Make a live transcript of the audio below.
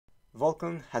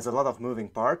Vulcan has a lot of moving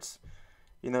parts.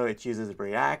 It uses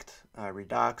React,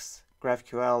 Redux,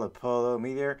 GraphQL, Apollo,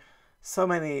 Meteor, so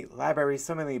many libraries,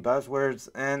 so many buzzwords,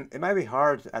 and it might be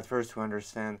hard at first to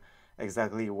understand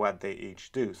exactly what they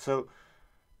each do. So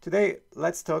today,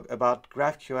 let's talk about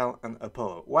GraphQL and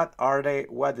Apollo. What are they?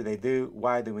 What do they do?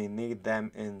 Why do we need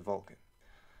them in Vulcan?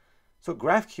 So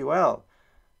GraphQL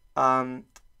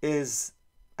is,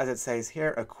 as it says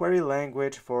here, a query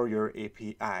language for your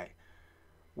API.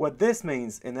 What this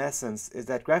means, in essence, is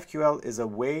that GraphQL is a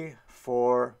way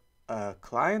for a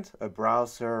client, a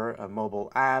browser, a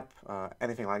mobile app,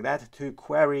 anything like that, to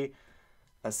query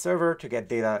a server to get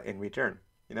data in return.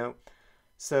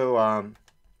 So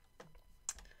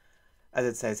as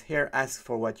it says here, ask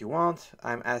for what you want.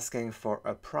 I'm asking for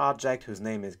a project whose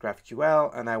name is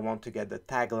GraphQL, and I want to get the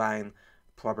tagline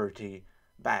property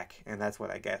back, and that's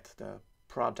what I get, the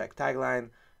project tagline,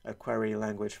 a query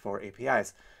language for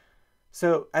APIs.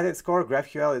 So at its core,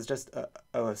 GraphQL is just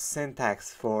a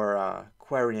syntax for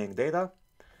querying data.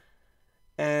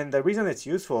 And the reason it's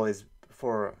useful is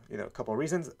for a couple of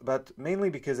reasons, but mainly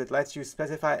because it lets you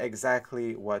specify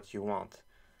exactly what you want.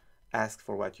 Ask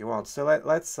for what you want. So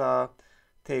let's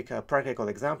take a practical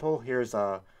example. Here's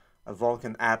a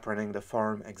Vulcan app running the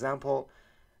form example.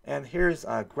 And here's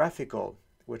GraphQL,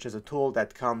 which is a tool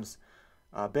that comes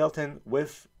built in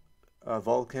with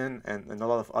Vulcan and a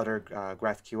lot of other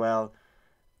GraphQL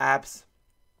apps,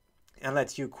 and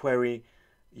lets you query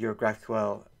your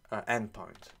GraphQL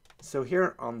endpoint. So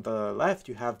here on the left,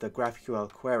 you have the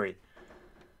GraphQL query.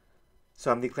 So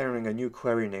I'm declaring a new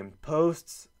query named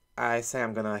posts. I say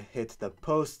I'm gonna hit the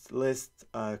post list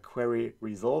query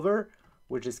resolver,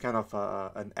 which is kind of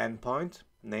an endpoint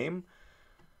name.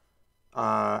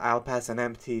 I'll pass an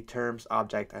empty terms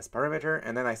object as parameter,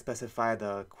 and then I specify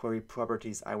the query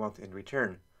properties I want in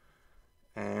return.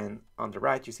 And on the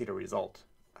right, you see the result.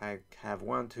 I have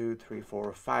 1, 2, 3,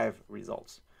 4, 5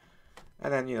 results.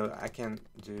 And then, I can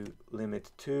do limit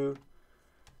 2,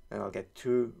 and I'll get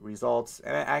 2 results.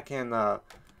 And I can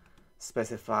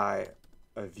specify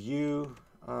a view,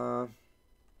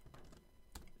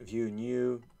 view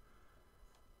new.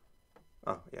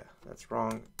 Oh, yeah, that's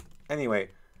wrong. Anyway,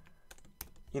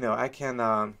 I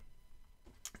can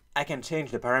change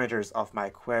the parameters of my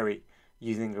query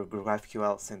using the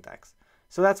GraphQL syntax.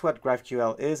 So that's what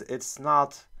GraphQL is. It's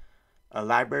not a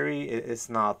library, it's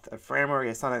not a framework,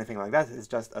 it's not anything like that, it's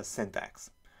just a syntax.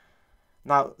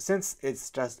 Now, since it's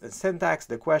just a syntax,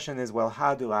 the question is, well,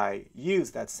 how do I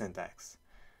use that syntax?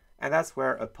 And that's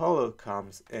where Apollo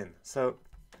comes in. So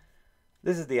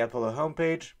this is the Apollo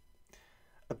homepage.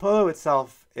 Apollo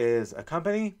itself is a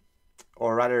company,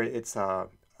 or rather it's a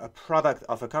product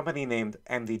of a company named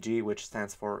MDG, which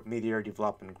stands for Meteor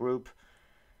Development Group.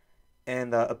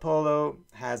 And Apollo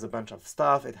has a bunch of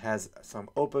stuff. It has some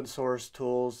open source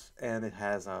tools, and it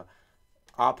has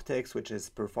optics, which is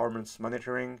performance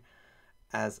monitoring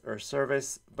as a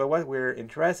service. But what we're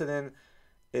interested in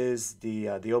is the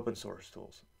open source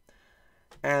tools.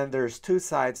 And there's two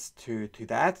sides to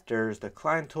that. There's the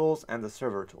client tools and the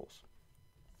server tools.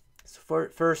 So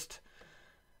first,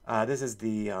 this is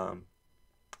the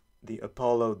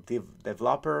Apollo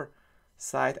developer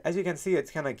side. As you can see,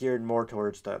 it's kind of geared more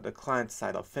towards the client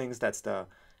side of things. That's the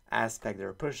aspect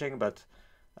they're pushing, but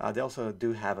they also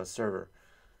do have a server.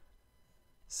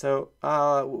 So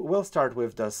we'll start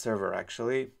with the server,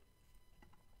 actually.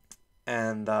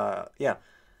 And yeah,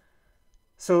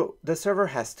 so the server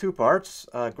has two parts,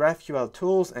 GraphQL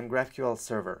tools and GraphQL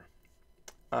server.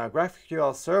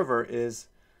 GraphQL server is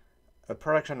a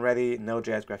production-ready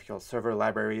Node.js GraphQL server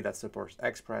library that supports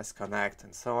Express, Connect,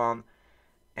 and so on,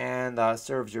 and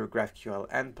serves your GraphQL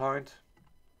endpoint.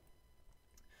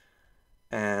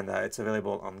 And it's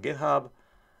available on GitHub.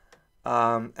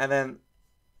 And then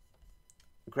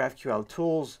GraphQL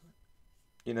tools,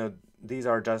 these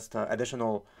are just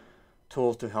additional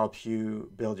tools to help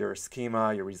you build your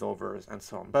schema, your resolvers, and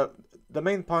so on. But the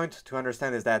main point to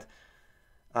understand is that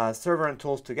server and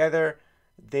tools together,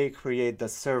 they create the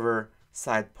server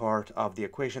side part of the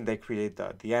equation. They create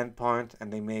the endpoint,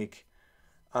 and they make,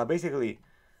 basically,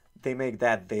 they make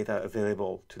that data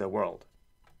available to the world.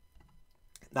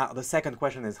 Now, the second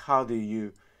question is, how do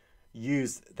you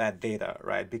use that data,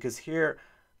 right? Because here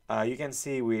you can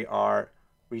see we are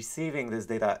receiving this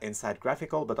data inside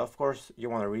GraphQL, but of course you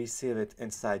want to receive it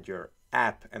inside your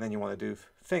app, and then you want to do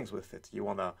things with it. You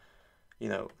want to,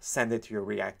 send it to your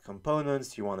React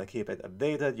components. You want to keep it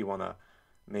updated. You want to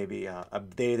maybe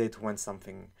update it when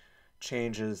something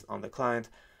changes on the client.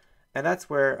 And that's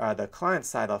where the client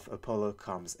side of Apollo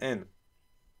comes in.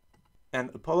 And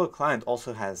Apollo client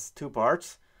also has two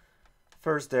parts.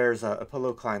 First, there's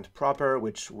Apollo client proper,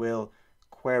 which will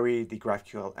query the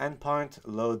GraphQL endpoint,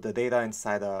 load the data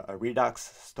inside a Redux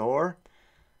store,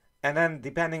 and then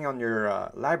depending on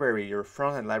your library, your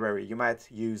front-end library, you might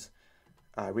use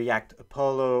React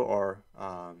Apollo or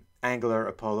Angular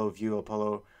Apollo, Vue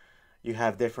Apollo. You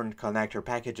have different connector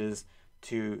packages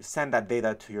to send that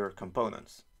data to your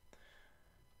components.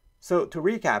 So to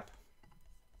recap,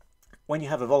 when you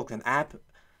have a Vulcan app,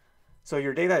 so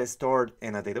your data is stored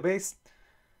in a database.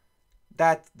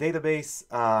 That database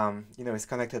is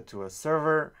connected to a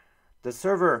server. The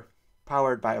server,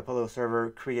 powered by Apollo server,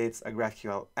 creates a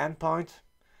GraphQL endpoint.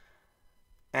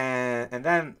 And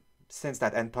then, since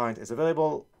that endpoint is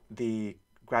available, the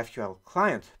GraphQL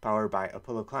client, powered by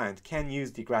Apollo client, can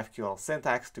use the GraphQL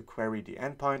syntax to query the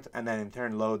endpoint and then in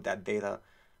turn load that data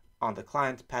on the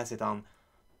client, pass it on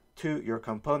to your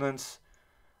components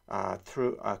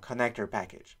through a connector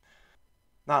package.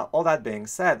 Now, all that being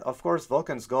said, of course,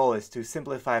 Vulcan's goal is to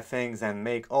simplify things and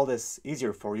make all this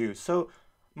easier for you. So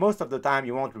most of the time,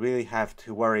 you won't really have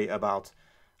to worry about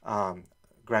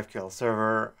GraphQL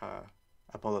server,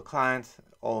 Apollo client,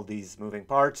 all these moving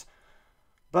parts.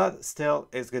 But still,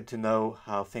 it's good to know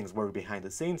how things work behind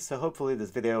the scenes. So hopefully this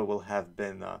video will have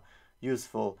been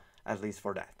useful, at least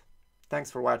for that. Thanks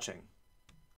for watching.